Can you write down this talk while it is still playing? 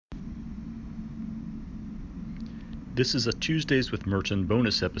This is a Tuesdays with Merton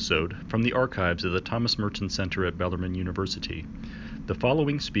bonus episode from the archives of the Thomas Merton Center at Bellarmine University. The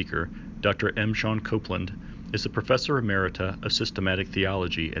following speaker, Dr. M. Sean Copeland, is a professor emerita of systematic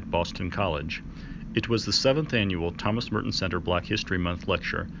theology at Boston College. It was the 7th annual Thomas Merton Center Black History Month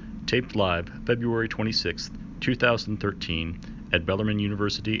lecture, taped live February 26, 2013, at Bellarmine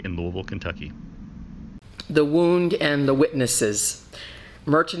University in Louisville, Kentucky. The Wound and the Witnesses,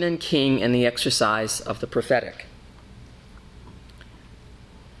 Merton and King and the Exercise of the Prophetic.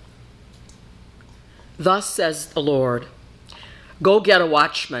 Thus says the Lord, "Go get a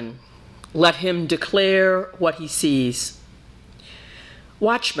watchman, let him declare what he sees.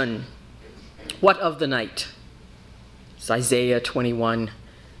 Watchman, what of the night?" It's Isaiah 21,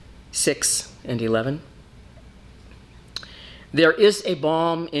 6 and 11. There is a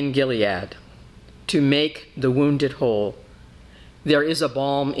balm in Gilead to make the wounded whole. There is a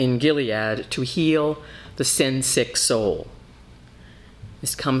balm in Gilead to heal the sin-sick soul.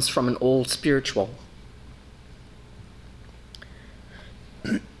 This comes from an old spiritual.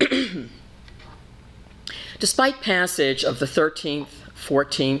 Despite passage of the 13th,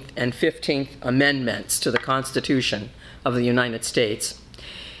 14th, and 15th Amendments to the Constitution of the United States,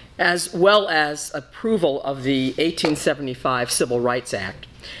 as well as approval of the 1875 Civil Rights Act,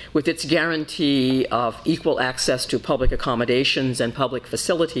 with its guarantee of equal access to public accommodations and public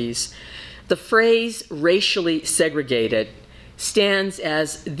facilities, the phrase racially segregated stands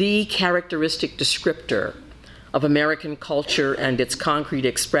as the characteristic descriptor of American culture and its concrete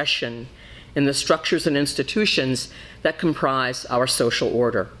expression in the structures and institutions that comprise our social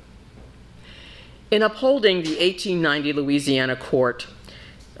order. In upholding the 1890 Louisiana court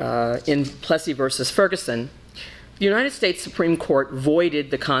in Plessy versus Ferguson, the United States Supreme Court voided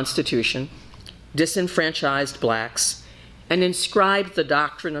the Constitution, disenfranchised blacks, and inscribed the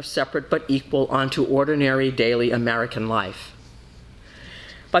doctrine of separate but equal onto ordinary daily American life.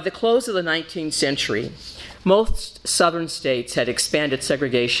 By the close of the 19th century, most southern states had expanded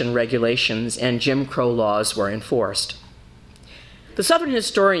segregation regulations and Jim Crow laws were enforced. The southern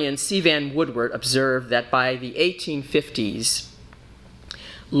historian C. Van Woodward observed that by the 1850s,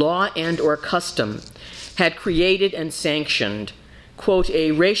 law and/or custom had created and sanctioned, quote,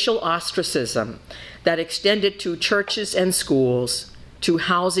 a racial ostracism that extended to churches and schools, to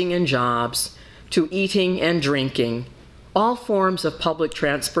housing and jobs, to eating and drinking, all forms of public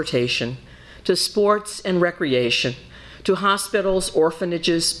transportation, to sports and recreation, to hospitals,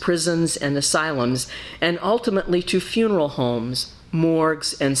 orphanages, prisons, and asylums, and ultimately to funeral homes,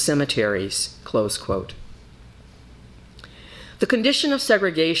 morgues, and cemeteries, close quote. The condition of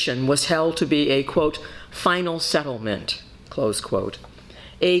segregation was held to be a, quote, final settlement, close quote,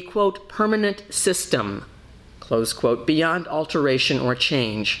 a, quote, permanent system, close quote, beyond alteration or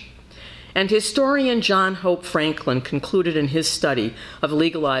change. And historian John Hope Franklin concluded in his study of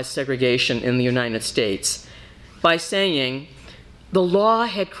legalized segregation in the United States by saying, the law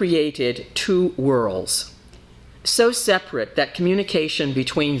had created two worlds, so separate that communication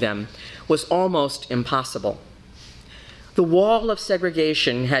between them was almost impossible. The wall of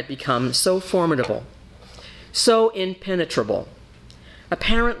segregation had become so formidable, so impenetrable,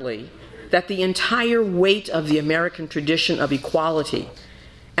 apparently, that the entire weight of the American tradition of equality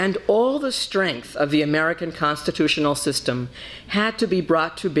and all the strength of the American constitutional system had to be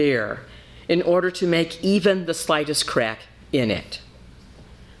brought to bear in order to make even the slightest crack in it.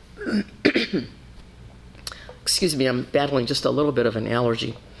 Excuse me, I'm battling just a little bit of an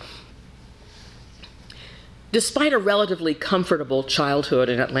allergy. Despite a relatively comfortable childhood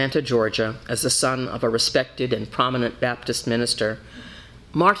in Atlanta, Georgia, as the son of a respected and prominent Baptist minister,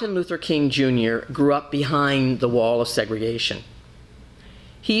 Martin Luther King Jr. grew up behind the wall of segregation.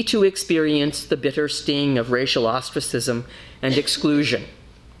 He too experienced the bitter sting of racial ostracism and exclusion,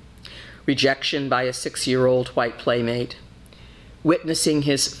 rejection by a 6-year-old white playmate, witnessing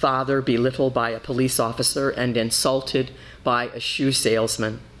his father belittled by a police officer and insulted by a shoe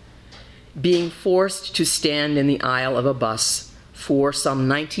salesman, being forced to stand in the aisle of a bus for some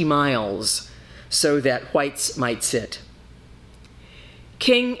 90 miles so that whites might sit.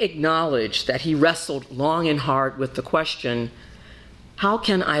 King acknowledged that he wrestled long and hard with the question, how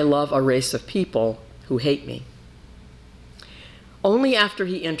can I love a race of people who hate me? Only after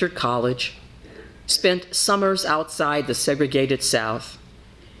he entered college, spent summers outside the segregated South,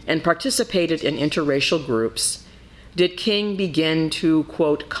 and participated in interracial groups, did King begin to,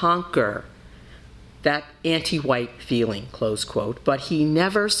 quote, conquer that anti-white feeling, close quote, but he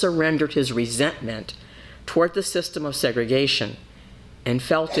never surrendered his resentment toward the system of segregation and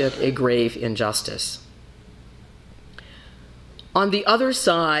felt it a grave injustice. On the other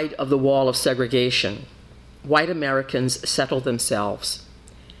side of the wall of segregation, white Americans settled themselves,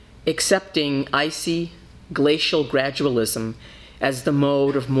 accepting icy, glacial gradualism as the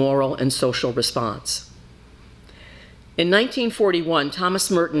mode of moral and social response. In 1941,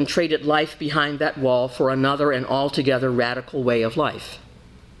 Thomas Merton traded life behind that wall for another and altogether radical way of life.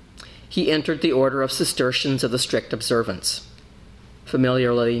 He entered the order of Cistercians of the Strict Observance,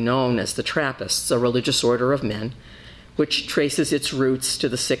 familiarly known as the Trappists, a religious order of men which traces its roots to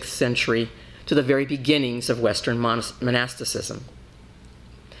the 6th century, to the very beginnings of Western monasticism.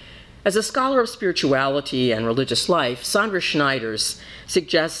 As a scholar of spirituality and religious life, Sandra Schneiders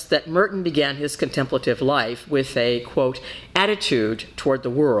suggests that Merton began his contemplative life with a, quote, attitude toward the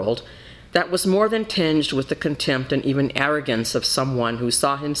world that was more than tinged with the contempt and even arrogance of someone who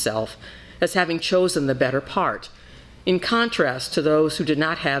saw himself as having chosen the better part, in contrast to those who did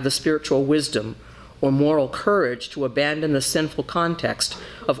not have the spiritual wisdom or moral courage to abandon the sinful context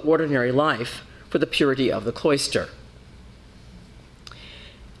of ordinary life for the purity of the cloister.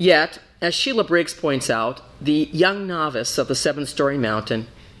 Yet, as Sheila Briggs points out, the young novice of the 7-story mountain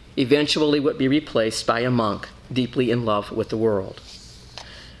eventually would be replaced by a monk deeply in love with the world.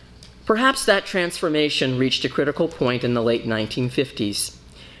 Perhaps that transformation reached a critical point in the late 1950s,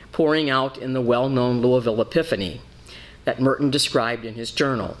 pouring out in the well-known Louisville Epiphany that Merton described in his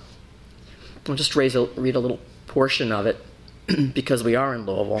journal. I'll just read a little portion of it because we are in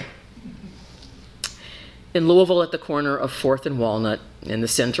Louisville. In Louisville, at the corner of 4th and Walnut, in the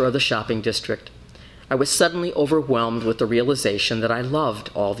center of the shopping district, I was suddenly overwhelmed with the realization that I loved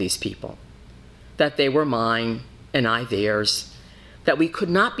all these people, that they were mine and I theirs, that we could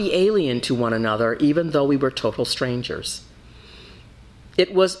not be alien to one another even though we were total strangers.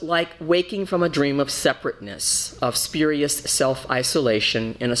 It was like waking from a dream of separateness, of spurious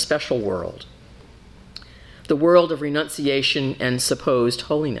self-isolation in a special world, the world of renunciation and supposed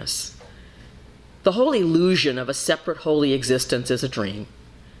holiness. The whole illusion of a separate holy existence is a dream.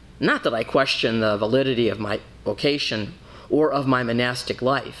 Not that I question the validity of my vocation or of my monastic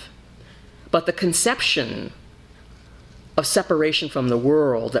life, but the conception of separation from the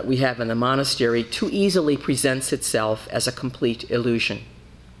world that we have in the monastery too easily presents itself as a complete illusion.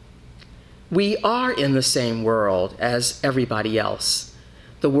 We are in the same world as everybody else,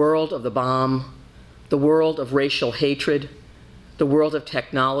 the world of the bomb, the world of racial hatred, the world of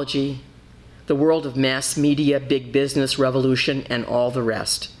technology, the world of mass media, big business, revolution, and all the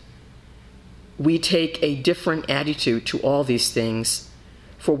rest. We take a different attitude to all these things,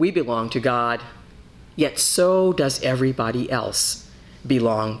 for we belong to God, yet so does everybody else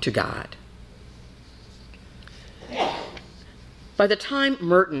belong to God. By the time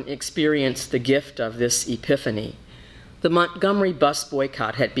Merton experienced the gift of this epiphany, the Montgomery bus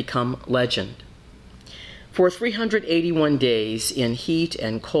boycott had become legend. For 381 days in heat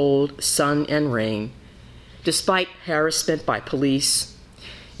and cold, sun and rain, despite harassment by police,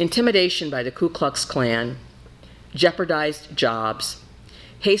 intimidation by the Ku Klux Klan, jeopardized jobs,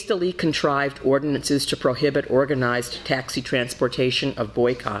 hastily contrived ordinances to prohibit organized taxi transportation of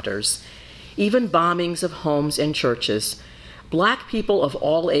boycotters, even bombings of homes and churches, Black people of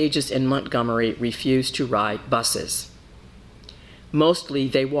all ages in Montgomery refused to ride buses. Mostly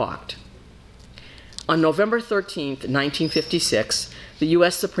they walked. On November 13, 1956, the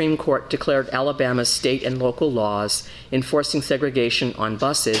U.S. Supreme Court declared Alabama's state and local laws enforcing segregation on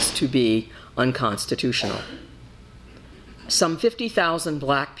buses to be unconstitutional. Some 50,000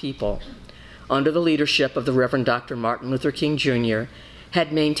 Black people, under the leadership of the Reverend Dr. Martin Luther King Jr.,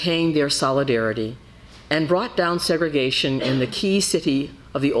 had maintained their solidarity and brought down segregation in the key city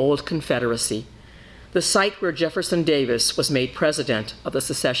of the old Confederacy, the site where Jefferson Davis was made president of the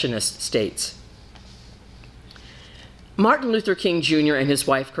secessionist states. Martin Luther King Jr. and his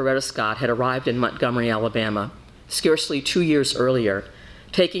wife Coretta Scott had arrived in Montgomery, Alabama, scarcely 2 years earlier,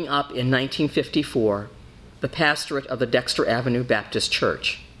 taking up in 1954 the pastorate of the Dexter Avenue Baptist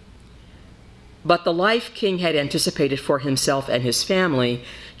Church. But the life King had anticipated for himself and his family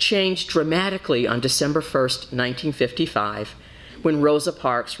changed dramatically on December 1st, 1955, when Rosa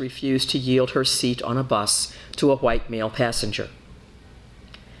Parks refused to yield her seat on a bus to a white male passenger.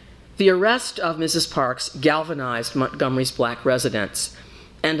 The arrest of Mrs. Parks galvanized Montgomery's Black residents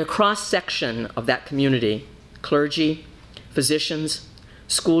and a cross-section of that community, clergy, physicians,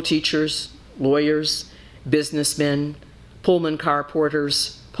 school teachers, lawyers, businessmen, Pullman car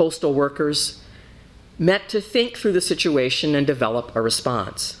porters, postal workers, met to think through the situation and develop a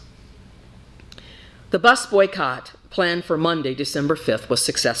response. The bus boycott planned for Monday, December 5th, was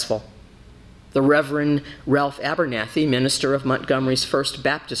successful. The Reverend Ralph Abernathy, minister of Montgomery's First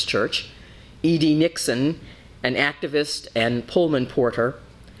Baptist Church, E.D. Nixon, an activist and Pullman porter,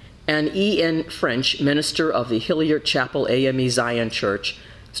 and E.N. French, minister of the Hilliard Chapel AME Zion Church,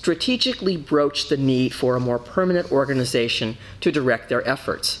 strategically broached the need for a more permanent organization to direct their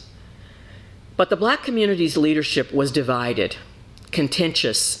efforts. But the Black community's leadership was divided,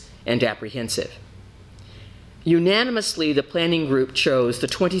 contentious, and apprehensive. Unanimously, the planning group chose the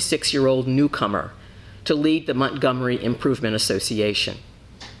 26-year-old newcomer to lead the Montgomery Improvement Association.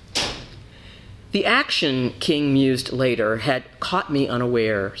 The action, King mused later, had caught me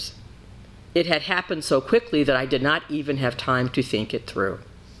unawares. It had happened so quickly that I did not even have time to think it through.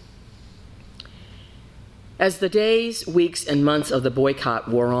 As the days, weeks, and months of the boycott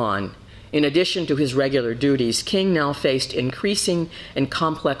wore on, in addition to his regular duties, King now faced increasing and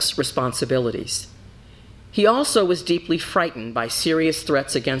complex responsibilities. He also was deeply frightened by serious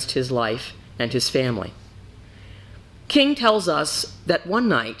threats against his life and his family. King tells us that one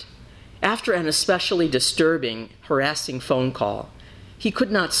night, after an especially disturbing, harassing phone call, he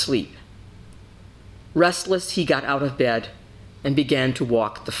could not sleep. Restless, he got out of bed and began to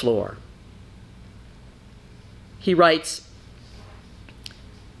walk the floor. He writes,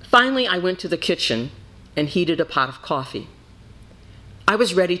 "Finally, I went to the kitchen and heated a pot of coffee. I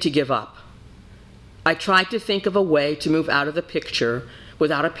was ready to give up. I tried to think of a way to move out of the picture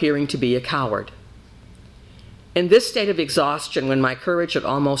without appearing to be a coward. In this state of exhaustion, when my courage had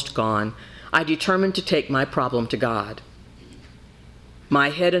almost gone, I determined to take my problem to God. My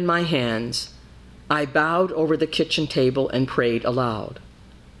head in my hands, I bowed over the kitchen table and prayed aloud.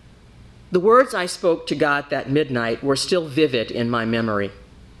 The words I spoke to God that midnight were still vivid in my memory.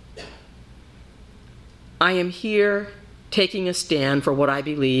 I am here taking a stand for what I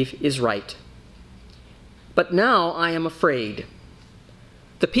believe is right. But now I am afraid.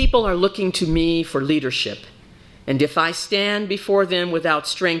 The people are looking to me for leadership, and if I stand before them without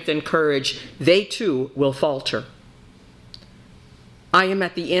strength and courage, they too will falter. I am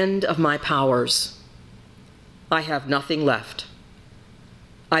at the end of my powers. I have nothing left.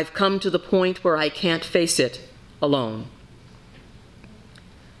 I've come to the point where I can't face it alone."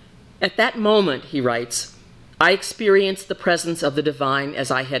 At that moment, he writes, I experienced the presence of the divine as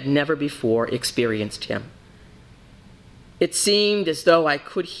I had never before experienced him. It seemed as though I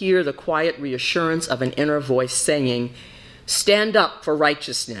could hear the quiet reassurance of an inner voice saying, "Stand up for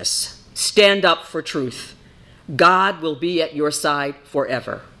righteousness. Stand up for truth. God will be at your side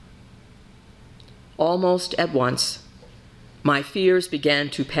forever." Almost at once, my fears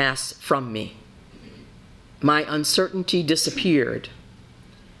began to pass from me. My uncertainty disappeared.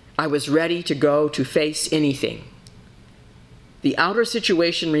 I was ready to go to face anything. The outer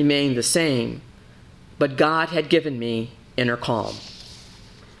situation remained the same, but God had given me inner calm.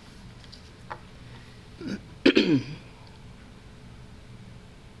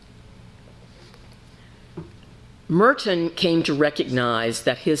 Merton came to recognize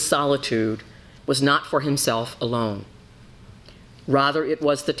that his solitude was not for himself alone. Rather, it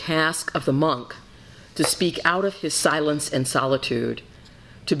was the task of the monk to speak out of his silence and solitude,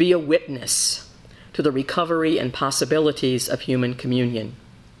 to be a witness to the recovery and possibilities of human communion.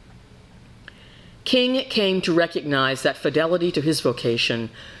 King came to recognize that fidelity to his vocation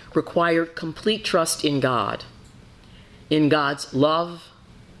required complete trust in God, in God's love,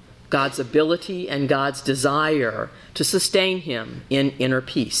 God's ability, and God's desire to sustain him in inner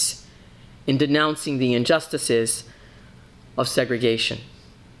peace, in denouncing the injustices of segregation.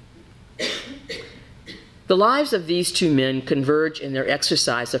 The lives of these two men converge in their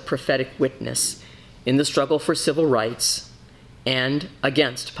exercise of prophetic witness in the struggle for civil rights and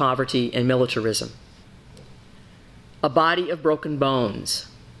against poverty and militarism. A body of broken bones.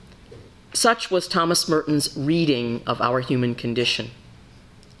 Such was Thomas Merton's reading of our human condition.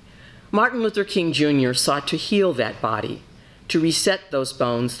 Martin Luther King Jr. sought to heal that body, to reset those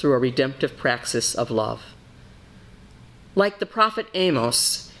bones through a redemptive praxis of love. Like the prophet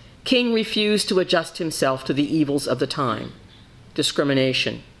Amos, King refused to adjust himself to the evils of the time: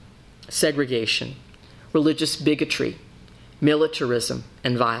 discrimination, segregation, religious bigotry, militarism,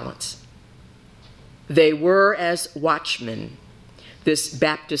 and violence. They were as watchmen, this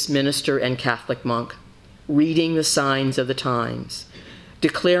Baptist minister and Catholic monk, reading the signs of the times,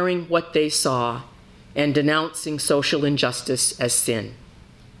 declaring what they saw, and denouncing social injustice as sin.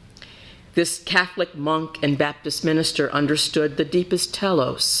 This Catholic monk and Baptist minister understood the deepest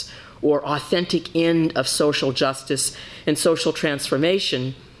telos, or authentic end of social justice and social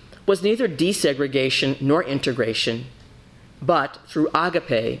transformation, was neither desegregation nor integration, but through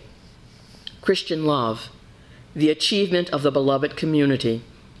agape, Christian love, the achievement of the beloved community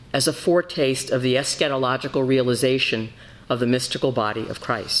as a foretaste of the eschatological realization of the mystical body of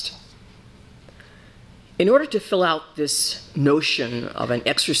Christ. In order to fill out this notion of an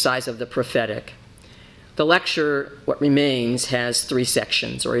exercise of the prophetic, the lecture, what remains, has 3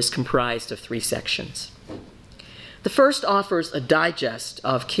 sections, or is comprised of 3 sections. The first offers a digest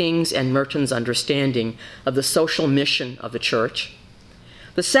of King's and Merton's understanding of the social mission of the church.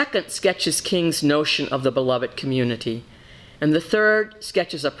 The second sketches King's notion of the beloved community, and the third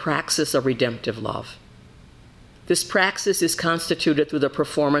sketches a praxis of redemptive love. This praxis is constituted through the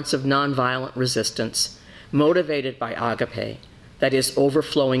performance of nonviolent resistance, motivated by agape, that is,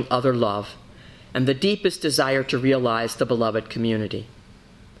 overflowing other love, and the deepest desire to realize the beloved community.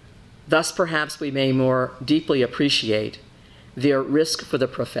 Thus, perhaps we may more deeply appreciate their risk for the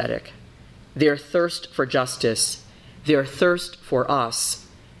prophetic, their thirst for justice, their thirst for us,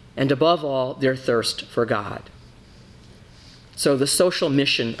 and above all, their thirst for God. So, the social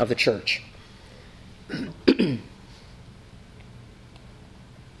mission of the church.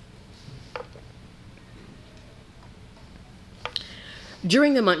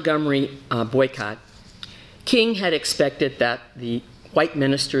 During the Montgomery boycott, King had expected that the white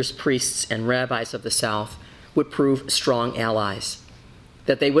ministers, priests, and rabbis of the South would prove strong allies,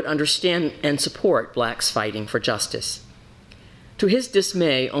 that they would understand and support blacks fighting for justice. To his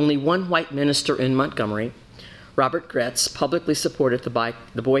dismay, only one white minister in Montgomery, Robert Gretz, publicly supported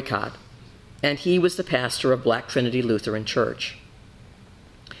the boycott, and he was the pastor of Black Trinity Lutheran Church.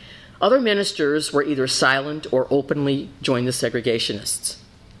 Other ministers were either silent or openly joined the segregationists.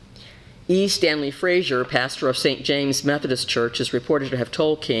 E. Stanley Frazier, pastor of St. James Methodist Church, is reported to have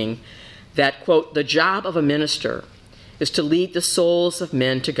told King that, quote, "The job of a minister is to lead the souls of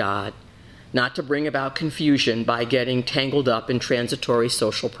men to God, not to bring about confusion by getting tangled up in transitory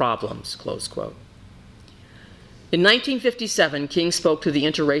social problems," close quote. In 1957, King spoke to the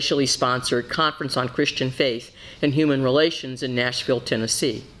interracially sponsored Conference on Christian Faith and Human Relations in Nashville,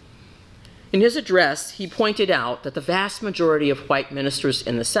 Tennessee. In his address, he pointed out that the vast majority of white ministers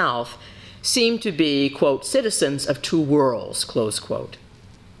in the South seemed to be, quote, "citizens of 2 worlds," close quote.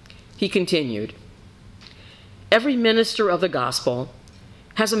 He continued, "Every minister of the gospel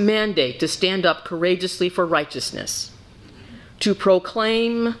has a mandate to stand up courageously for righteousness, to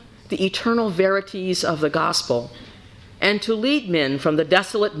proclaim the eternal verities of the gospel, and to lead men from the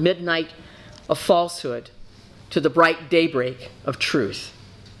desolate midnight of falsehood to the bright daybreak of truth."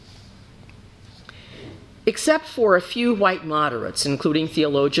 Except for a few white moderates, including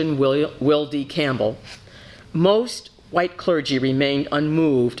theologian Will D. Campbell, most white clergy remained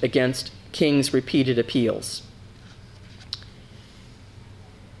unmoved against King's repeated appeals.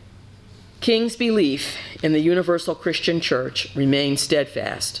 King's belief in the universal Christian church remained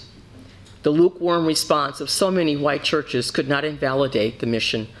steadfast. The lukewarm response of so many white churches could not invalidate the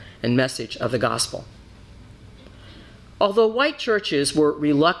mission and message of the gospel. Although white churches were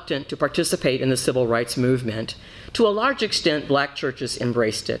reluctant to participate in the civil rights movement, to a large extent, black churches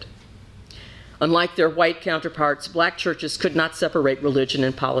embraced it. Unlike their white counterparts, black churches could not separate religion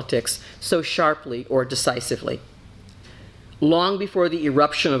and politics so sharply or decisively. Long before the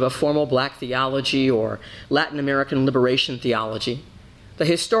eruption of a formal black theology or Latin American liberation theology, the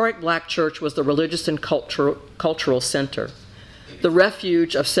historic black church was the religious and cultural center, the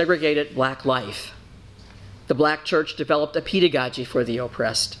refuge of segregated black life. The black church developed a pedagogy for the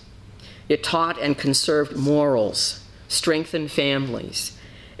oppressed. It taught and conserved morals, strengthened families,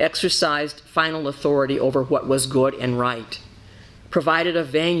 exercised final authority over what was good and right, provided a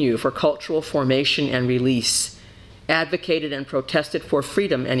venue for cultural formation and release, advocated and protested for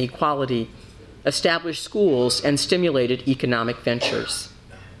freedom and equality, established schools, and stimulated economic ventures.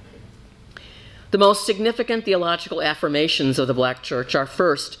 The most significant theological affirmations of the black church are,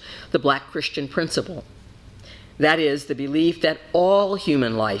 first, the black Christian principle. That is, the belief that all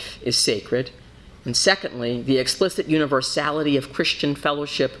human life is sacred, and secondly, the explicit universality of Christian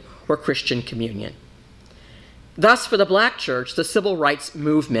fellowship or Christian communion. Thus, for the black church, the civil rights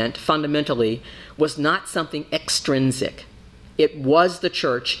movement fundamentally was not something extrinsic. It was the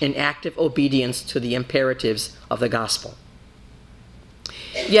church in active obedience to the imperatives of the gospel.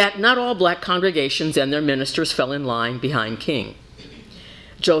 Yet, not all black congregations and their ministers fell in line behind King.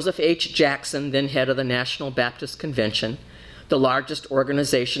 Joseph H. Jackson, then head of the National Baptist Convention, the largest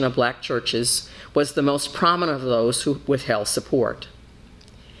organization of black churches, was the most prominent of those who withheld support.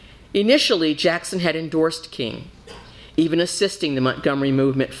 Initially, Jackson had endorsed King, even assisting the Montgomery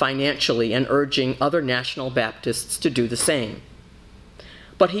movement financially and urging other National Baptists to do the same.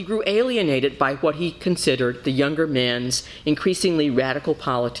 But he grew alienated by what he considered the younger man's increasingly radical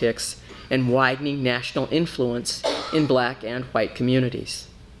politics and widening national influence in black and white communities.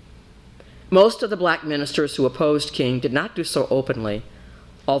 Most of the black ministers who opposed King did not do so openly,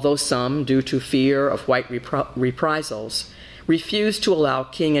 although some, due to fear of white reprisals, refused to allow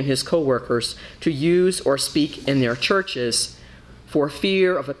King and his co-workers to use or speak in their churches for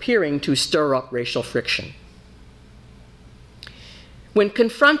fear of appearing to stir up racial friction. When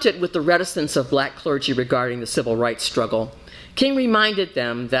confronted with the reticence of black clergy regarding the civil rights struggle, King reminded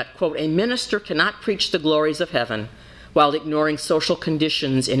them that, quote, "a minister cannot preach the glories of heaven while ignoring social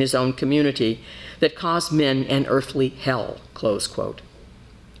conditions in his own community that cause men an earthly hell," close quote.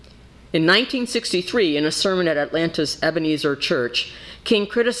 In 1963, in a sermon at Atlanta's Ebenezer Church, King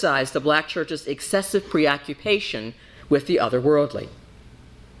criticized the black church's excessive preoccupation with the otherworldly.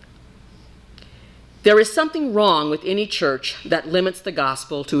 There is something wrong with any church that limits the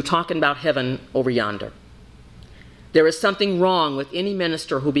gospel to talking about heaven over yonder. There is something wrong with any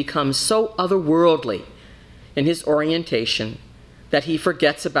minister who becomes so otherworldly in his orientation that he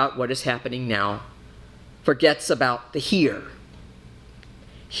forgets about what is happening now, forgets about the here.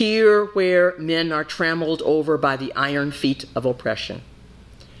 Here where men are trammeled over by the iron feet of oppression.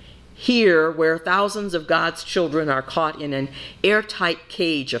 Here where thousands of God's children are caught in an airtight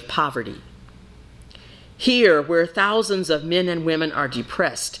cage of poverty. Here where thousands of men and women are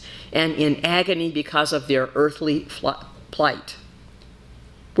depressed and in agony because of their earthly plight.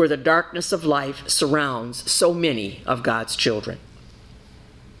 Where the darkness of life surrounds so many of God's children.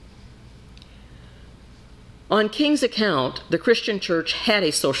 On King's account, the Christian church had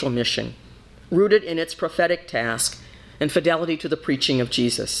a social mission, rooted in its prophetic task and fidelity to the preaching of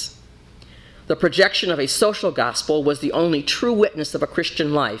Jesus. The projection of a social gospel was the only true witness of a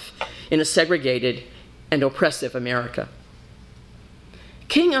Christian life in a segregated and oppressive America.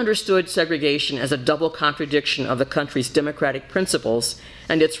 King understood segregation as a double contradiction of the country's democratic principles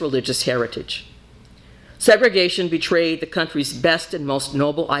and its religious heritage. Segregation betrayed the country's best and most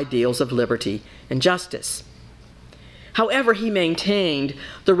noble ideals of liberty and justice. However, he maintained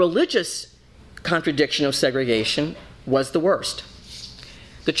the religious contradiction of segregation was the worst.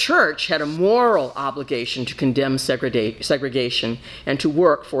 The church had a moral obligation to condemn segregation and to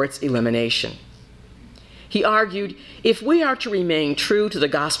work for its elimination. He argued, if we are to remain true to the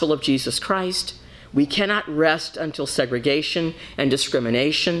gospel of Jesus Christ, we cannot rest until segregation and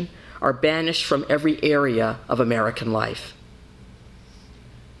discrimination are banished from every area of American life.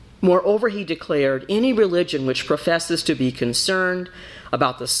 Moreover, he declared, any religion which professes to be concerned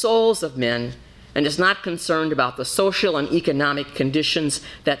about the souls of men and is not concerned about the social and economic conditions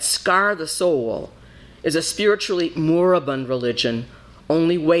that scar the soul is a spiritually moribund religion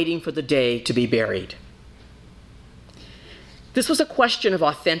only waiting for the day to be buried. This was a question of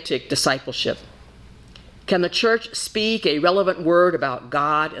authentic discipleship. Can the church speak a relevant word about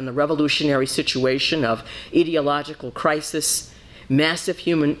God in the revolutionary situation of ideological crisis, massive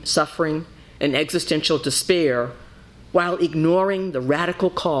human suffering, and existential despair while ignoring the radical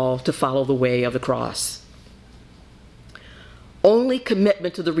call to follow the way of the cross? Only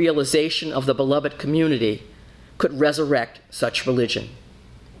commitment to the realization of the beloved community could resurrect such religion.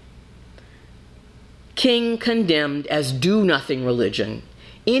 King condemned as do-nothing religion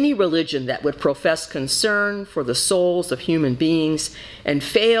any religion that would profess concern for the souls of human beings and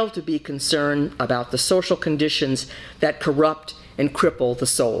fail to be concerned about the social conditions that corrupt and cripple the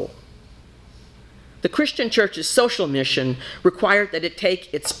soul. The Christian church's social mission required that it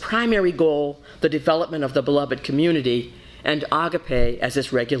take its primary goal, the development of the beloved community, and agape as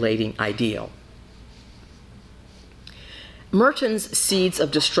its regulating ideal. Merton's seeds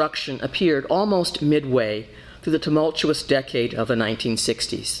of destruction appeared almost midway through the tumultuous decade of the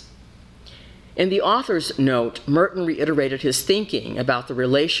 1960s. In the author's note, Merton reiterated his thinking about the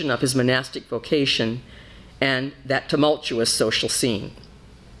relation of his monastic vocation and that tumultuous social scene.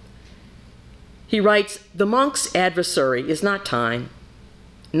 He writes, "The monk's adversary is not time,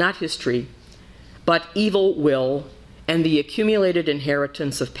 not history, but evil will and the accumulated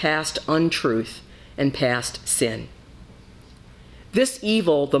inheritance of past untruth and past sin. This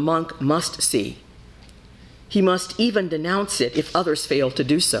evil the monk must see. He must even denounce it if others fail to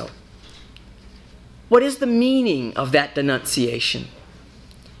do so. What is the meaning of that denunciation?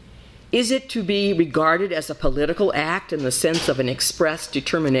 Is it to be regarded as a political act in the sense of an expressed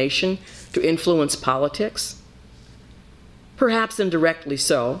determination to influence politics? Perhaps indirectly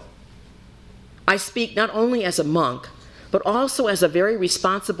so. I speak not only as a monk, but also as a very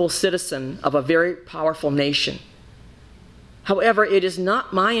responsible citizen of a very powerful nation. However, it is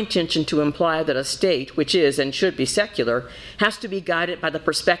not my intention to imply that a state, which is and should be secular, has to be guided by the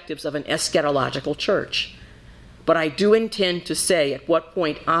perspectives of an eschatological church. But I do intend to say at what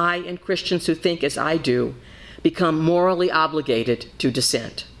point I and Christians who think as I do become morally obligated to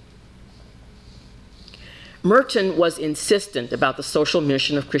dissent." Merton was insistent about the social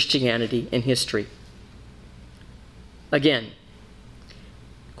mission of Christianity in history. Again,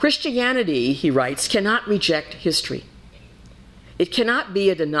 Christianity, he writes, cannot reject history. It cannot be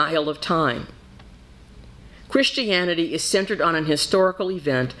a denial of time. Christianity is centered on an historical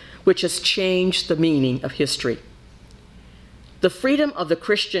event which has changed the meaning of history. The freedom of the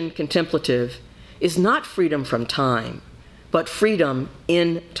Christian contemplative is not freedom from time, but freedom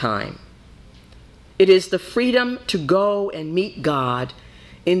in time. It is the freedom to go and meet God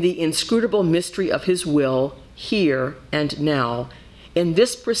in the inscrutable mystery of his will here and now, in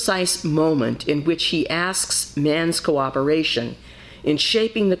this precise moment in which he asks man's cooperation in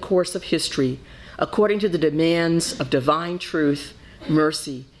shaping the course of history according to the demands of divine truth,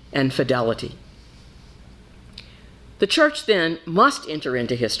 mercy, and fidelity. The church then must enter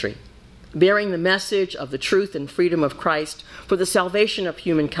into history, bearing the message of the truth and freedom of Christ for the salvation of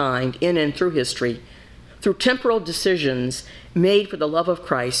humankind in and through history, through temporal decisions made for the love of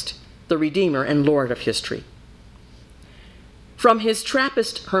Christ, the Redeemer and Lord of history. From his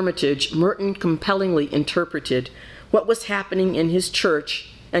Trappist hermitage, Merton compellingly interpreted what was happening in his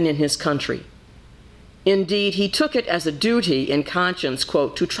church and in his country. Indeed, he took it as a duty in conscience,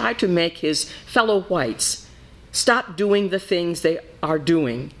 quote, to try to make his fellow whites stop doing the things they are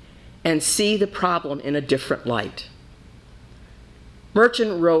doing and see the problem in a different light.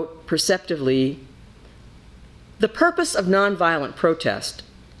 Merton wrote perceptively, "The purpose of nonviolent protest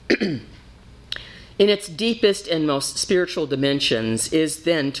in its deepest and most spiritual dimensions is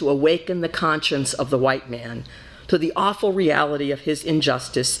then to awaken the conscience of the white man to the awful reality of his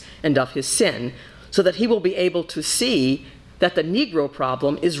injustice and of his sin, so that he will be able to see that the Negro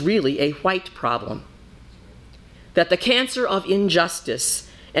problem is really a white problem, that the cancer of injustice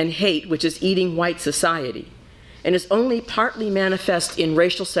and hate which is eating white society and is only partly manifest in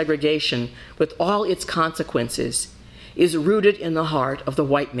racial segregation with all its consequences is rooted in the heart of the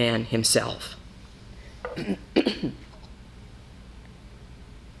white man himself."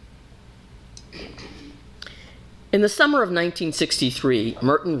 In the summer of 1963,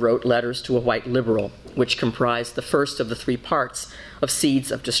 Merton wrote Letters to a White Liberal, which comprised the first of the three parts of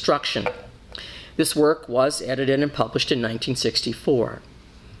Seeds of Destruction. This work was edited and published in 1964.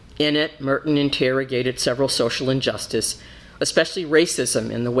 In it, Merton interrogated several social injustice, especially racism,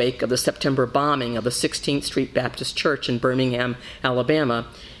 in the wake of the September bombing of the 16th Street Baptist Church in Birmingham, Alabama,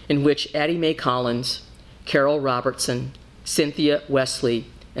 in which Addie Mae Collins, Carol Robertson, Cynthia Wesley,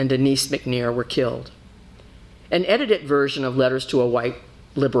 and Denise McNair were killed. An edited version of Letters to a White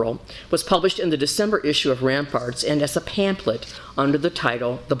Liberal was published in the December issue of Ramparts and as a pamphlet under the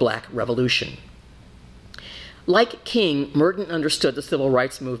title The Black Revolution. Like King, Merton understood the civil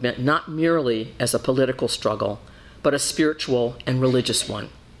rights movement not merely as a political struggle, but a spiritual and religious one.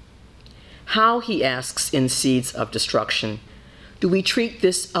 How, he asks in Seeds of Destruction, do we treat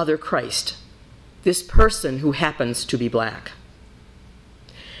this other Christ, this person who happens to be black?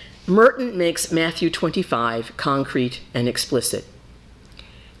 Merton makes Matthew 25 concrete and explicit.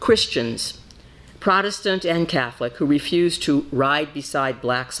 Christians, Protestant and Catholic, who refuse to ride beside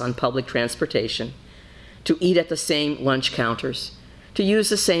blacks on public transportation, to eat at the same lunch counters, to use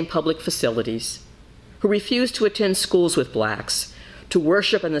the same public facilities, who refuse to attend schools with blacks, to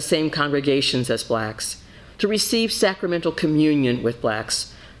worship in the same congregations as blacks, to receive sacramental communion with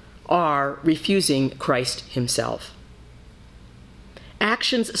blacks, are refusing Christ himself.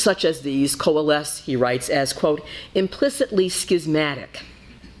 Actions such as these coalesce, he writes, as, quote, implicitly schismatic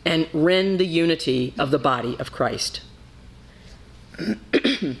and rend the unity of the body of Christ.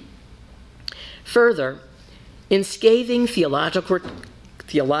 Further, in scathing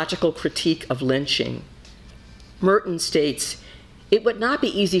theological critique of lynching, Merton states, it would not be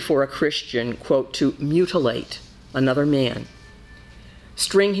easy for a Christian, quote, to mutilate another man,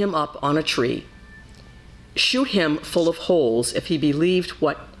 string him up on a tree, shoot him full of holes if he believed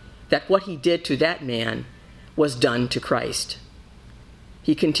that what he did to that man was done to Christ.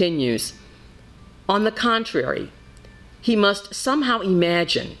 He continues, on the contrary, he must somehow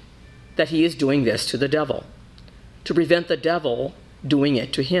imagine that he is doing this to the devil, to prevent the devil doing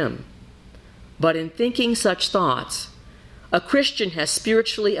it to him. But in thinking such thoughts, a Christian has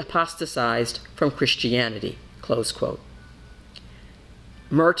spiritually apostatized from Christianity, close quote.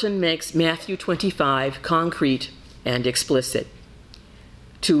 Merton makes Matthew 25 concrete and explicit.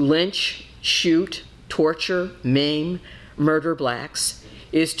 To lynch, shoot, torture, maim, murder blacks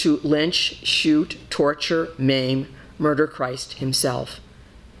is to lynch, shoot, torture, maim, murder Christ himself.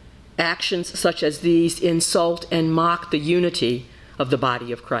 Actions such as these insult and mock the unity of the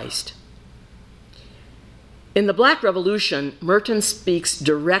body of Christ. In the Black Revolution, Merton speaks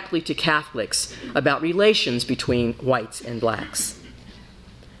directly to Catholics about relations between whites and blacks.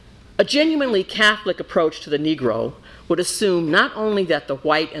 A genuinely Catholic approach to the Negro would assume not only that the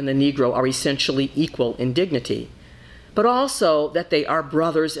white and the Negro are essentially equal in dignity, but also that they are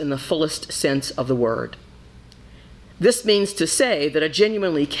brothers in the fullest sense of the word. This means to say that a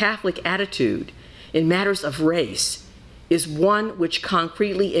genuinely Catholic attitude in matters of race is one which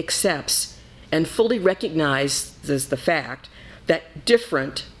concretely accepts and fully recognizes the fact that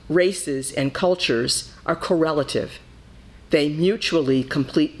different races and cultures are correlative. They mutually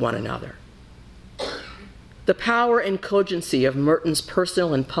complete one another. The power and cogency of Merton's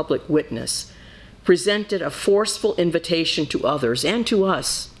personal and public witness presented a forceful invitation to others and to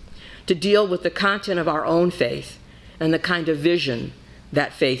us to deal with the content of our own faith and the kind of vision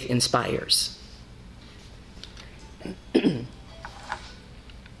that faith inspires.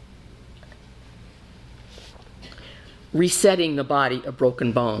 Resetting the body of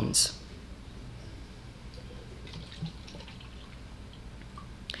broken bones.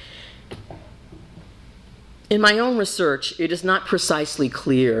 In my own research, it is not precisely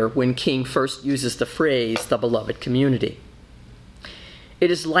clear when King first uses the phrase, the beloved community. It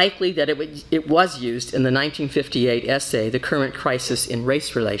is likely that it was used in the 1958 essay, The Current Crisis in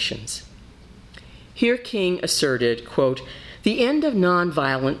Race Relations. Here King asserted, quote, "The end of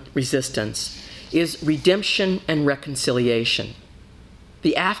nonviolent resistance is redemption and reconciliation.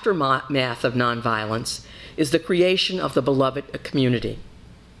 The aftermath of nonviolence is the creation of the beloved community,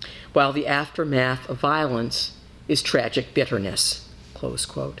 while the aftermath of violence is tragic bitterness," close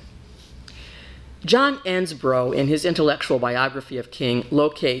quote. John Ensbro, in his intellectual biography of King,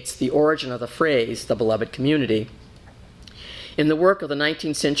 locates the origin of the phrase, the beloved community, in the work of the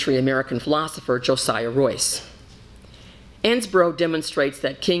 19th century American philosopher Josiah Royce. Ensbro demonstrates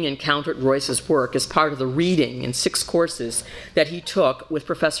that King encountered Royce's work as part of the reading in 6 courses that he took with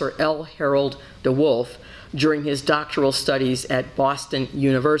Professor L. Harold DeWolf during his doctoral studies at Boston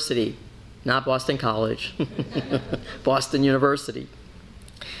University, not Boston College, Boston University.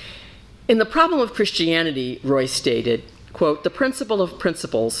 In The Problem of Christianity, Royce stated, quote, "The principle of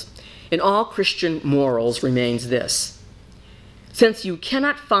principles in all Christian morals remains this: since you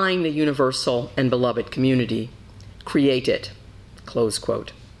cannot find the universal and beloved community, create it," close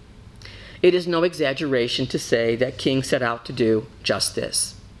quote. It is no exaggeration to say that King set out to do just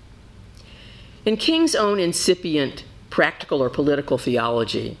this. In King's own incipient practical or political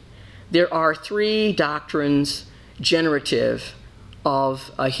theology, there are 3 doctrines generative of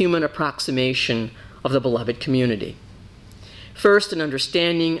a human approximation of the beloved community. First, an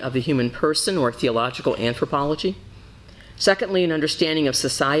understanding of the human person, or theological anthropology. Secondly, an understanding of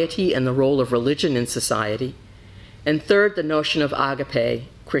society and the role of religion in society. And third, the notion of agape,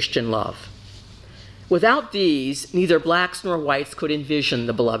 Christian love. Without these, neither blacks nor whites could envision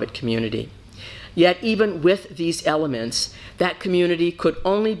the beloved community. Yet even with these elements, that community could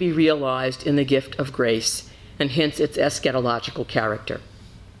only be realized in the gift of grace, and hence its eschatological character.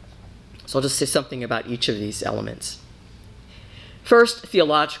 So I'll just say something about each of these elements. First,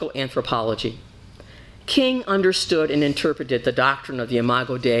 theological anthropology. King understood and interpreted the doctrine of the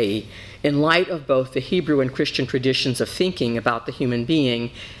Imago Dei in light of both the Hebrew and Christian traditions of thinking about the human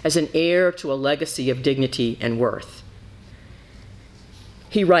being as an heir to a legacy of dignity and worth.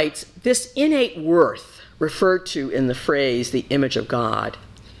 He writes, "This innate worth, referred to in the phrase, the image of God,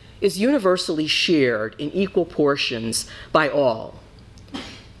 is universally shared in equal portions by all.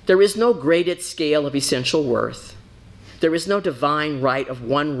 There is no graded scale of essential worth. There is no divine right of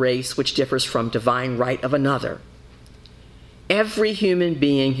one race which differs from divine right of another. Every human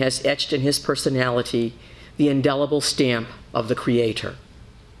being has etched in his personality the indelible stamp of the Creator."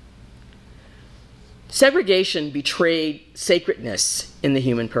 Segregation betrayed sacredness in the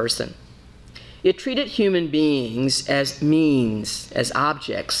human person. It treated human beings as means, as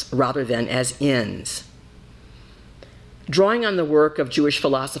objects, rather than as ends. Drawing on the work of Jewish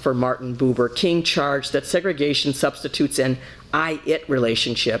philosopher Martin Buber, King charged that segregation substitutes an I-it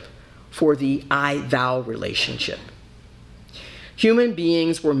relationship for the I-thou relationship. Human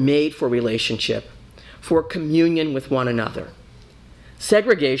beings were made for relationship, for communion with one another.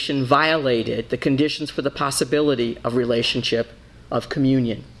 Segregation violated the conditions for the possibility of relationship, of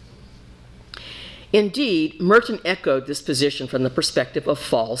communion. Indeed, Merton echoed this position from the perspective of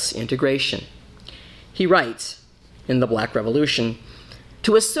false integration. He writes, in The Black Revolution,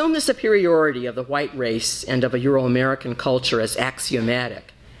 "To assume the superiority of the white race and of a Euro-American culture as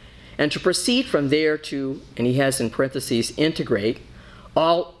axiomatic, and to proceed from there to," and he has in parentheses, "integrate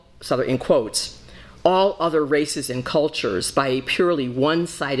all," in quotes, "all other races and cultures by a purely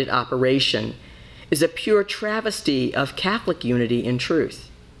one-sided operation is a pure travesty of Catholic unity in truth.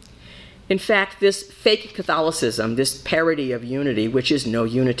 In fact, this fake Catholicism, this parody of unity, which is no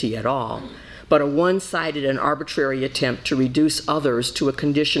unity at all, but a one-sided and arbitrary attempt to reduce others to a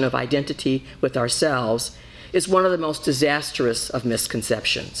condition of identity with ourselves, is one of the most disastrous of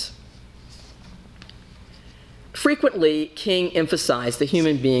misconceptions. Frequently, King emphasized the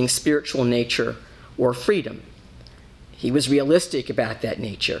human being's spiritual nature or freedom. He was realistic about that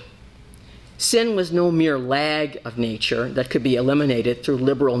nature. Sin was no mere lag of nature that could be eliminated through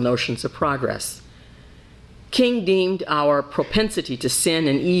liberal notions of progress. King deemed our propensity to sin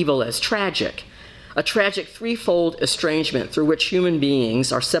and evil as tragic, a tragic threefold estrangement through which human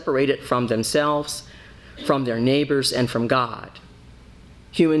beings are separated from themselves, from their neighbors, and from God.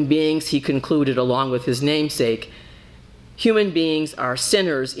 Human beings, he concluded along with his namesake, human beings are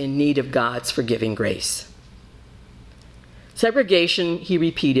sinners in need of God's forgiving grace. Segregation, he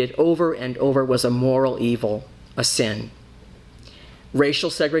repeated over and over, was a moral evil, a sin. Racial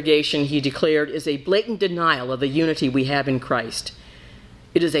segregation, he declared, is a blatant denial of the unity we have in Christ.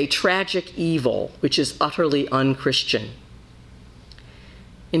 It is a tragic evil which is utterly unchristian.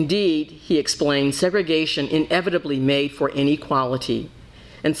 Indeed, he explained, segregation inevitably made for inequality,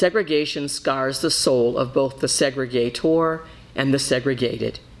 and segregation scars the soul of both the segregator and the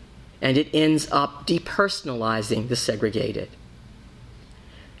segregated, and it ends up depersonalizing the segregated.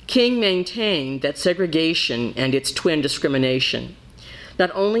 King maintained that segregation and its twin discrimination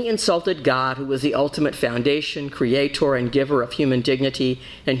not only insulted God, who was the ultimate foundation, creator, and giver of human dignity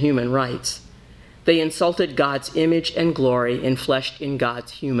and human rights, they insulted God's image and glory enfleshed in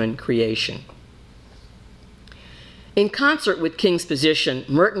God's human creation. In concert with King's position,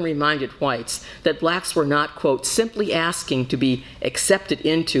 Merton reminded whites that blacks were not, quote, simply asking to be accepted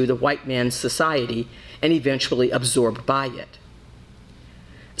into the white man's society and eventually absorbed by it.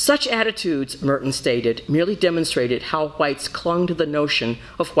 Such attitudes, Merton stated, merely demonstrated how whites clung to the notion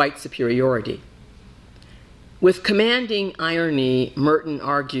of white superiority. With commanding irony, Merton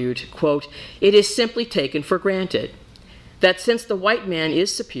argued, quote, it is simply taken for granted that since the white man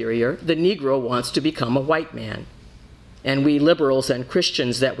is superior, the Negro wants to become a white man. And we liberals and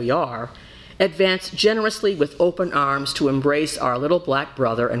Christians that we are, advance generously with open arms to embrace our little black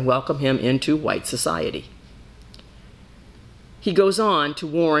brother and welcome him into white society. He goes on to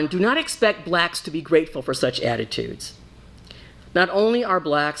warn, do not expect blacks to be grateful for such attitudes. Not only are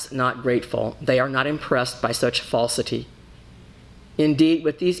blacks not grateful, they are not impressed by such falsity. Indeed,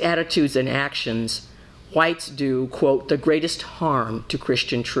 with these attitudes and actions, whites do, quote, the greatest harm to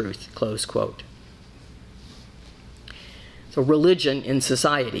Christian truth, close quote. So religion in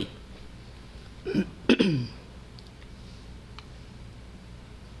society.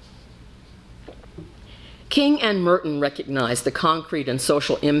 King and Merton recognized the concrete and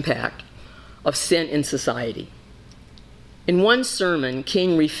social impact of sin in society. In one sermon,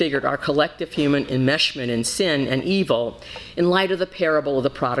 King refigured our collective human enmeshment in sin and evil in light of the parable of the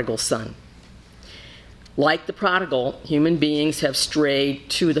prodigal son. Like the prodigal, human beings have strayed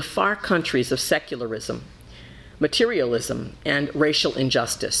to the far countries of secularism, materialism, and racial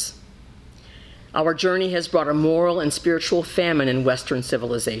injustice. Our journey has brought a moral and spiritual famine in Western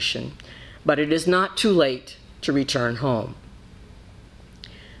civilization, but it is not too late to return home.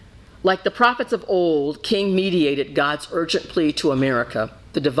 Like the prophets of old, King mediated God's urgent plea to America,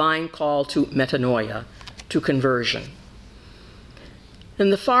 the divine call to metanoia, to conversion. In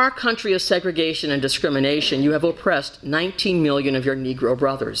the far country of segregation and discrimination, you have oppressed 19 million of your Negro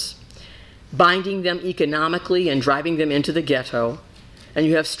brothers, binding them economically and driving them into the ghetto, and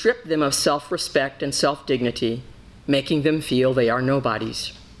you have stripped them of self-respect and self-dignity, making them feel they are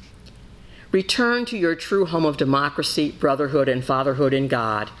nobodies. Return to your true home of democracy, brotherhood, and fatherhood in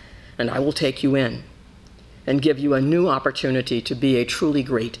God, and I will take you in and give you a new opportunity to be a truly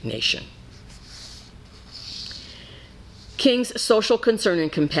great nation. King's social concern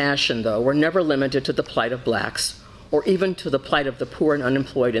and compassion, though, were never limited to the plight of blacks or even to the plight of the poor and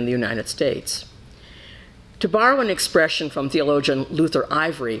unemployed in the United States. To borrow an expression from theologian Luther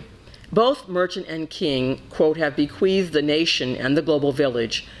Ivory, both Merton and King, quote, have bequeathed the nation and the global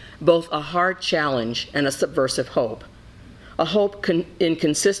village both a hard challenge and a subversive hope, a hope in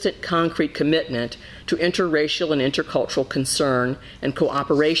consistent, concrete commitment to interracial and intercultural concern and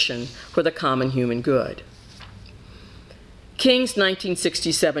cooperation for the common human good. King's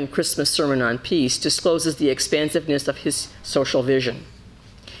 1967 Christmas Sermon on Peace discloses the expansiveness of his social vision.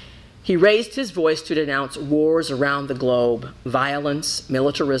 He raised his voice to denounce wars around the globe, violence,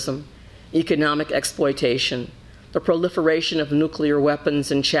 militarism, economic exploitation, the proliferation of nuclear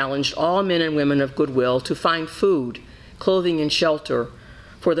weapons, and challenged all men and women of goodwill to find food, clothing, and shelter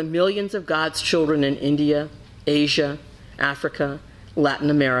for the millions of God's children in India, Asia, Africa, Latin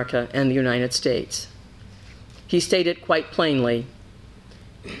America, and the United States. He stated quite plainly,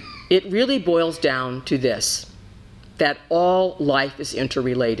 it really boils down to this, that all life is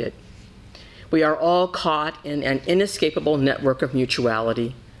interrelated. We are all caught in an inescapable network of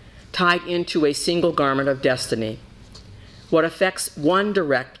mutuality, tied into a single garment of destiny. What affects one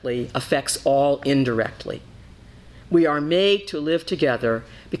directly affects all indirectly. We are made to live together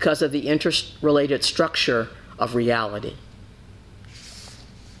because of the interrelated structure of reality.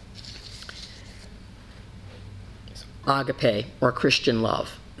 Agape, or Christian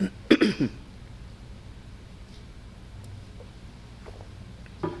love.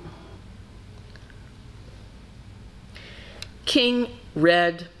 King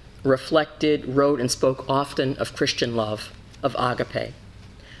read, reflected, wrote, and spoke often of Christian love, of agape.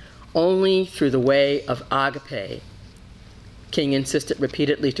 Only through the way of agape, King insisted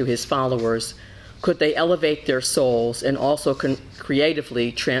repeatedly to his followers, could they elevate their souls and also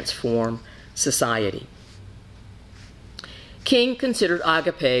creatively transform society. King considered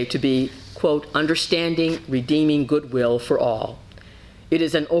agape to be, quote, understanding, redeeming goodwill for all. It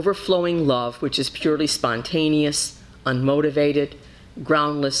is an overflowing love which is purely spontaneous, unmotivated,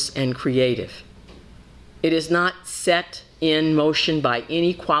 groundless, and creative. It is not set in motion by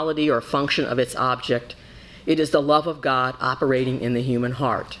any quality or function of its object. It is the love of God operating in the human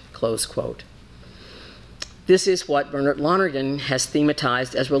heart, close quote. This is what Bernard Lonergan has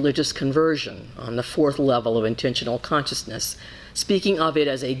thematized as religious conversion on the fourth level of intentional consciousness, speaking of it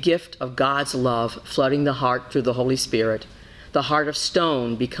as a gift of God's love flooding the heart through the Holy Spirit, the heart of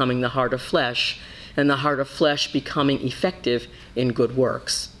stone becoming the heart of flesh, and the heart of flesh becoming effective in good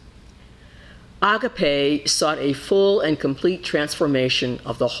works. Agape sought a full and complete transformation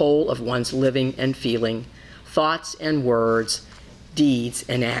of the whole of one's living and feeling, thoughts and words, deeds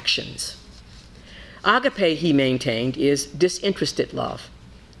and actions. Agape, he maintained, is disinterested love.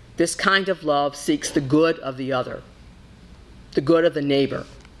 This kind of love seeks the good of the other, the good of the neighbor.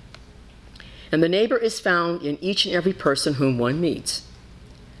 And the neighbor is found in each and every person whom one meets.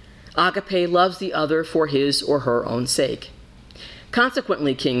 Agape loves the other for his or her own sake.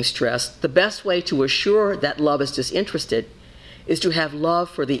 Consequently, King stressed, the best way to assure that love is disinterested is to have love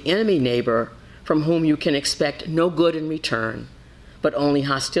for the enemy neighbor from whom you can expect no good in return, but only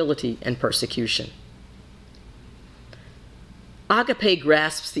hostility and persecution. Agape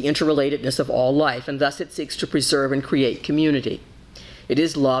grasps the interrelatedness of all life, and thus it seeks to preserve and create community. It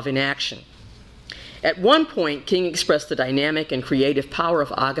is love in action. At one point, King expressed the dynamic and creative power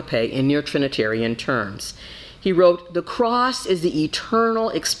of agape in near Trinitarian terms. He wrote, "The cross is the eternal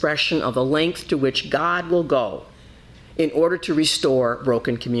expression of the length to which God will go in order to restore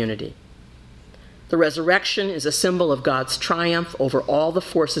broken community. The resurrection is a symbol of God's triumph over all the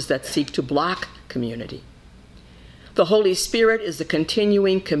forces that seek to block community. The Holy Spirit is the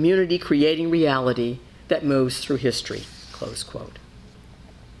continuing community-creating reality that moves through history," close quote.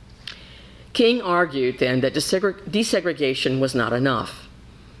 King argued then that desegregation was not enough.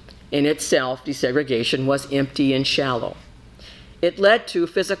 In itself, desegregation was empty and shallow. It led to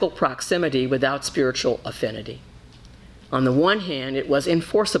physical proximity without spiritual affinity. On the one hand, it was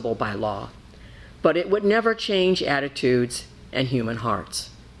enforceable by law, but it would never change attitudes and human hearts.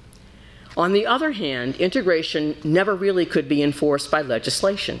 On the other hand, integration never really could be enforced by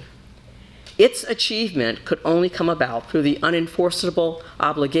legislation. Its achievement could only come about through the unenforceable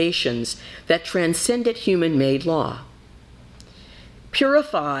obligations that transcended human-made law.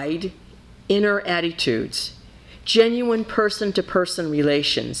 Purified inner attitudes, genuine person-to-person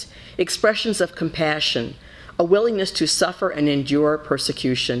relations, expressions of compassion, a willingness to suffer and endure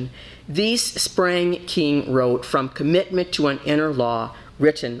persecution, these sprang, King wrote, from commitment to an inner law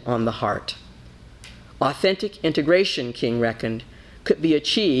written on the heart. Authentic integration, King reckoned, could be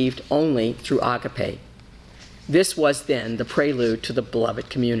achieved only through agape. This was then the prelude to the beloved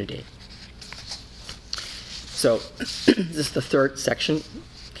community. So, this is the third section,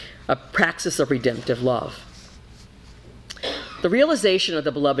 a praxis of redemptive love. The realization of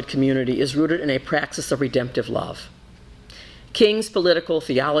the beloved community is rooted in a praxis of redemptive love. King's political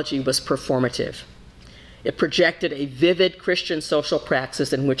theology was performative. It projected a vivid Christian social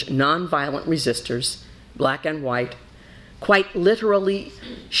praxis in which nonviolent resistors, black and white, quite literally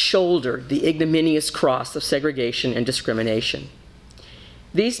shouldered the ignominious cross of segregation and discrimination.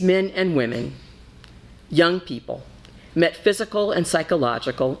 These men and women, young people, met physical and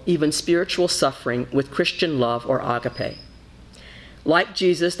psychological, even spiritual suffering with Christian love or agape. Like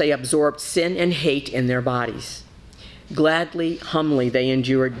Jesus, they absorbed sin and hate in their bodies. Gladly, humbly, they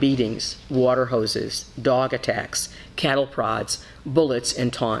endured beatings, water hoses, dog attacks, cattle prods, bullets,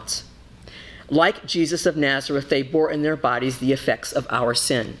 and taunts. Like Jesus of Nazareth, they bore in their bodies the effects of our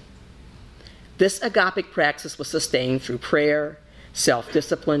sin. This agapic praxis was sustained through prayer,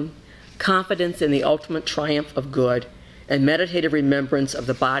 self-discipline, confidence in the ultimate triumph of good, and meditative remembrance of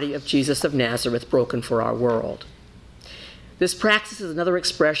the body of Jesus of Nazareth broken for our world. This praxis is another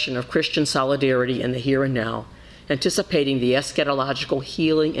expression of Christian solidarity in the here and now, anticipating the eschatological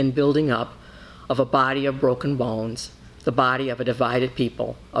healing and building up of a body of broken bones, the body of a divided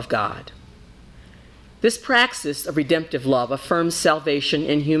people of God. This praxis of redemptive love affirms salvation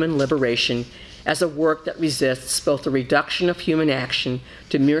and human liberation as a work that resists both the reduction of human action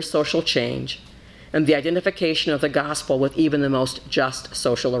to mere social change and the identification of the gospel with even the most just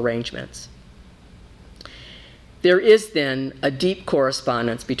social arrangements. There is then a deep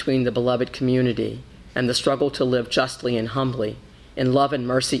correspondence between the beloved community and the struggle to live justly and humbly in love and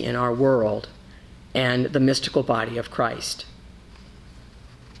mercy in our world and the mystical body of Christ.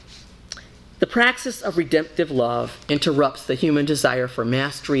 The praxis of redemptive love interrupts the human desire for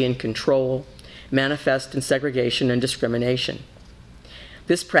mastery and control, manifest in segregation and discrimination.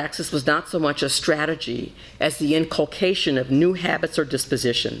 This praxis was not so much a strategy as the inculcation of new habits or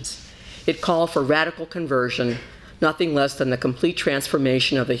dispositions. It called for radical conversion, nothing less than the complete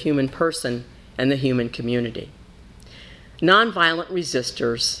transformation of the human person and the human community. Nonviolent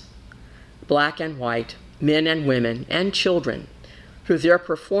resistors, black and white, men and women, and children, through their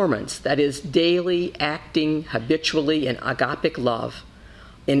performance, that is, daily acting habitually in agapic love,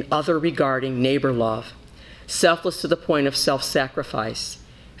 in other-regarding neighbor love, selfless to the point of self-sacrifice,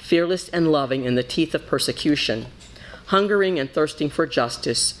 fearless and loving in the teeth of persecution, hungering and thirsting for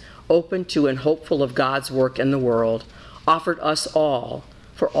justice, open to and hopeful of God's work in the world, offered us all,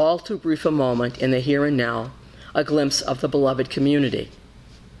 for all too brief a moment in the here and now, a glimpse of the beloved community,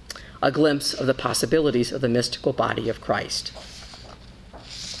 a glimpse of the possibilities of the mystical body of Christ.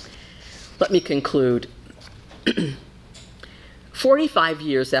 Let me conclude. 45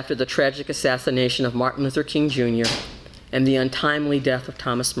 years after the tragic assassination of Martin Luther King Jr. and the untimely death of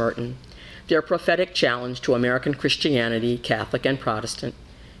Thomas Merton, their prophetic challenge to American Christianity, Catholic and Protestant,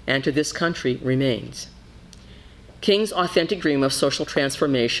 and to this country remains. King's authentic dream of social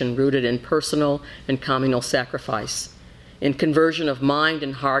transformation rooted in personal and communal sacrifice, in conversion of mind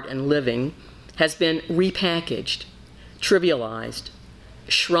and heart and living, has been repackaged, trivialized,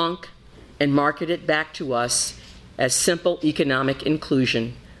 shrunk, and marketed back to us as simple economic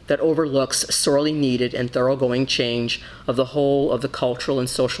inclusion that overlooks sorely needed and thoroughgoing change of the whole of the cultural and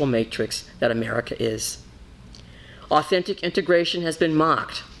social matrix that America is. Authentic integration has been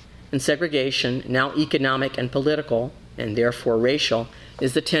mocked, and segregation, now economic and political, and therefore racial,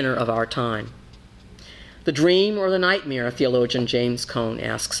 is the tenor of our time. The dream or the nightmare, theologian James Cone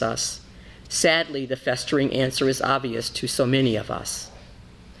asks us. Sadly, the festering answer is obvious to so many of us.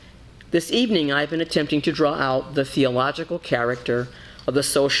 This evening, I've been attempting to draw out the theological character of the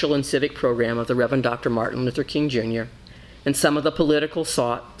social and civic program of the Reverend Dr. Martin Luther King Jr. and some of the political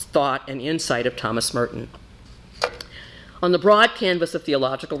thought and insight of Thomas Merton. On the broad canvas of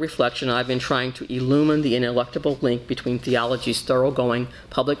theological reflection, I've been trying to illumine the ineluctable link between theology's thoroughgoing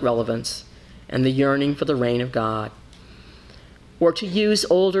public relevance and the yearning for the reign of God. Or to use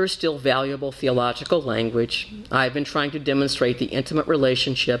older, still valuable theological language, I've been trying to demonstrate the intimate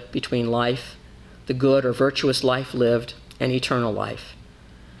relationship between life, the good or virtuous life lived, and eternal life.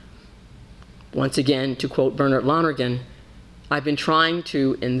 Once again, to quote Bernard Lonergan, I've been trying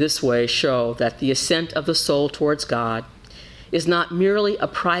to, in this way, show that the ascent of the soul towards God is not merely a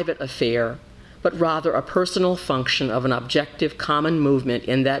private affair, but rather a personal function of an objective common movement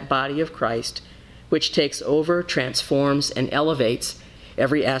in that body of Christ, which takes over, transforms, and elevates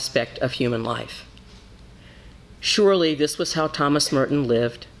every aspect of human life. Surely this was how Thomas Merton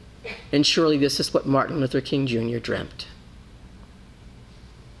lived, and surely this is what Martin Luther King Jr. dreamt.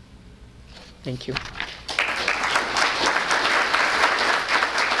 Thank you.